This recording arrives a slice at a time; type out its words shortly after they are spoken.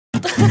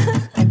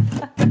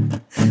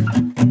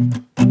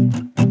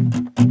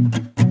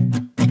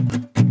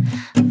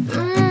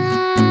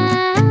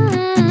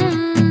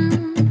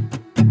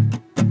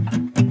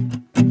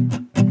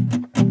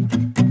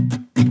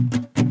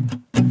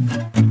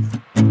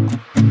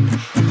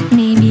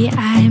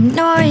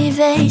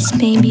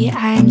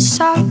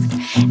soft,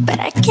 but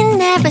I can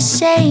never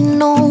say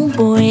no.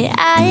 Boy,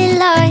 I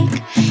like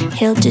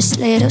he'll just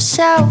little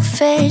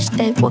selfish.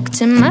 They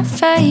worked in my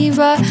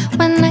favor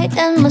when I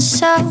am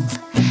myself.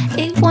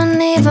 It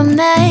won't even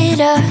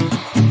matter.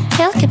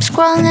 He'll keep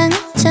scrolling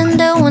till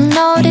no one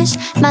notice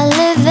my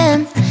living.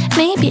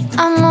 Maybe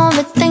I'm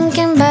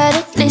overthinking, but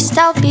at least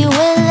I'll be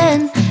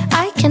willing.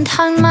 I can't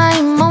hide my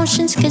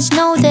emotions, cause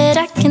know that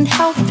I can't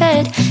help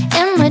it.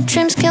 In my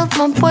dreams killed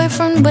my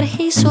boyfriend, but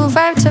he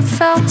survived, I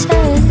felt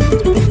it.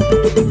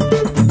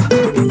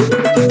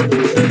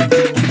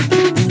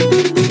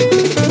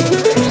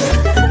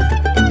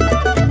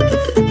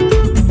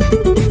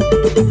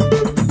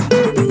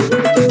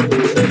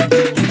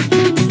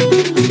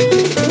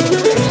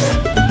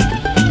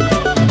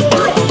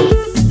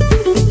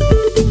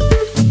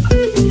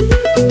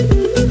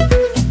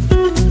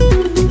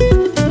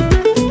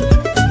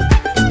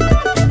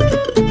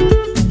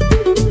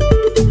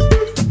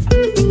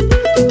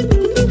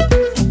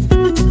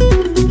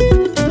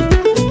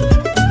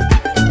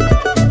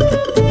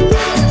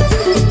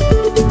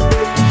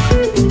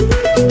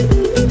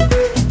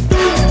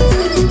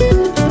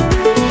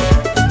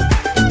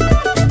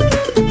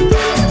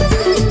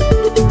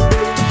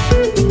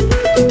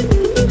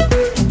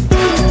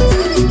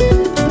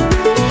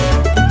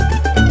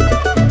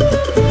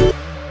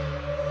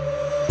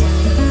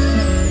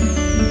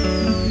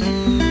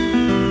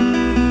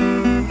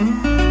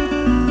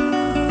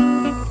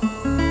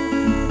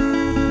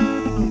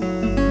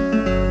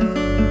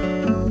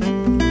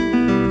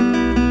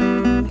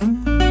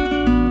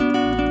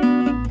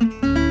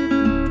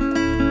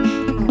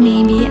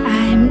 Maybe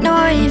I'm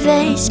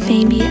nervous,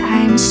 maybe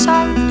I'm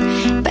soft,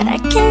 but I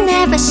can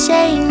never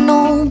say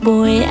no.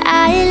 Boy,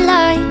 I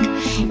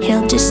like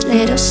he'll just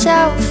little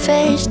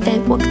selfish. They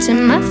worked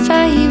in my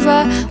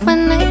favor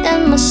when I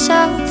am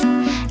myself.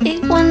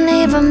 It won't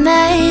even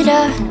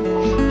matter.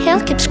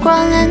 He'll keep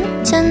scrolling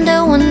till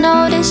no one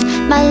notice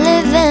my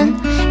living.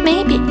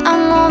 Maybe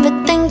I'm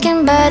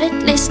overthinking, but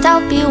at least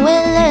I'll be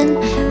willing.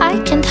 I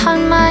can't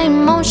hide my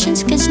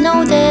emotions, cause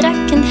know that I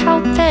can't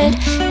help it.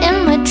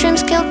 In my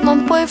dreams killed my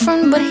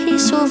boyfriend, but he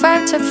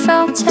survived, I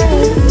felt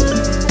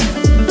it.